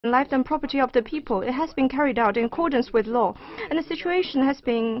life and property of the people. It has been carried out in accordance with law, and the situation has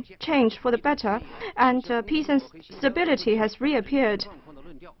been changed for the better, and peace and stability has reappeared.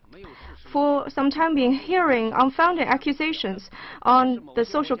 For some time being, hearing unfounded accusations on the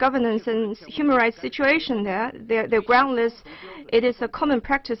social governance and human rights situation they're groundless. It is a common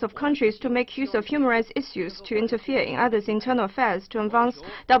practice of countries to make use of human rights issues to interfere in others' internal affairs, to advance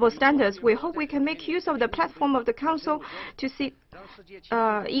double standards. We hope we can make use of the platform of the Council to seek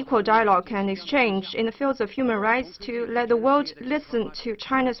equal dialogue and exchange in the fields of human rights, to let the world listen to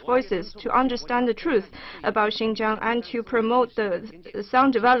China's voices, to understand the truth about Xinjiang, and to promote the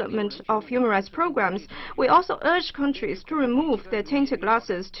sound development of human rights programs. We also urge countries to remove their tainted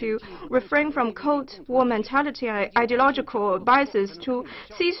glasses, to refrain from Cold War mentality and ideological biases, to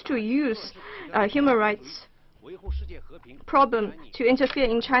cease to use human rights problem to interfere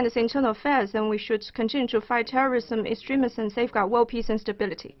in China's internal affairs, and we should continue to fight terrorism, extremism, and safeguard world peace and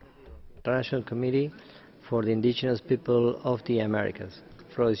stability. International Committee for the Indigenous People of the Americas.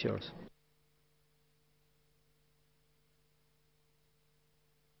 The floor is yours.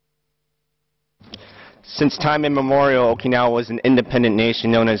 Since time immemorial, Okinawa was an independent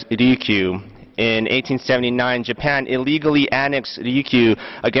nation known as Ryukyu. In 1879, Japan illegally annexed Ryukyu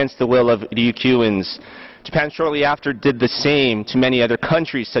against the will of Ryukyuans. Japan shortly after did the same to many other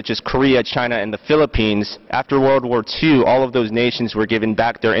countries such as Korea, China, and the Philippines. After World War II, all of those nations were given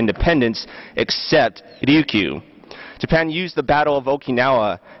back their independence except Ryukyu. Japan used the Battle of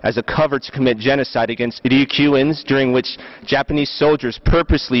Okinawa as a cover to commit genocide against Ryukyuans, during which Japanese soldiers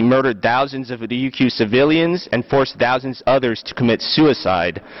purposely murdered thousands of Ryukyu civilians and forced thousands others to commit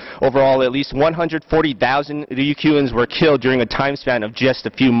suicide. Overall, at least 140,000 Ryukyuans were killed during a time span of just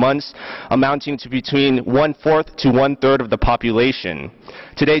a few months, amounting to between 1/4 to 1/3 of the population.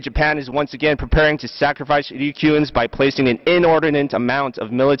 Today, Japan is once again preparing to sacrifice Ryukyuans by placing an inordinate amount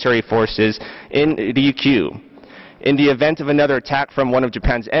of military forces in Ryukyu. In the event of another attack from one of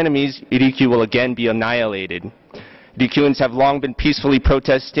Japan's enemies, Ryukyu will again be annihilated. Ryukyuans have long been peacefully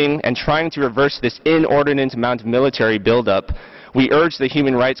protesting and trying to reverse this inordinate amount of military buildup. We urge the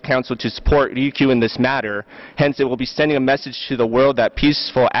Human Rights Council to support Ryukyu in this matter. Hence, it will be sending a message to the world that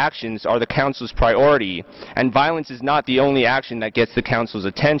peaceful actions are the Council's priority, and violence is not the only action that gets the Council's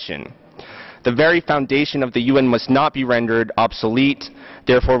attention. The very foundation of the UN must not be rendered obsolete.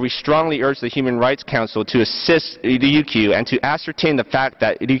 Therefore, we strongly urge the Human Rights Council to assist Ryukyu and to ascertain the fact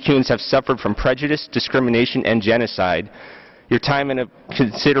that Ryukyuans have suffered from prejudice, discrimination, and genocide. Your time and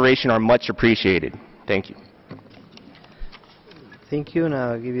consideration are much appreciated. Thank you. Thank you.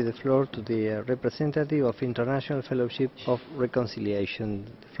 Now I'll give you the floor to the representative of International Fellowship of Reconciliation.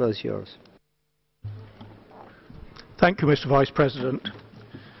 The floor is yours. Thank you, Mr. Vice President.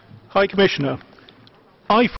 High Commissioner, I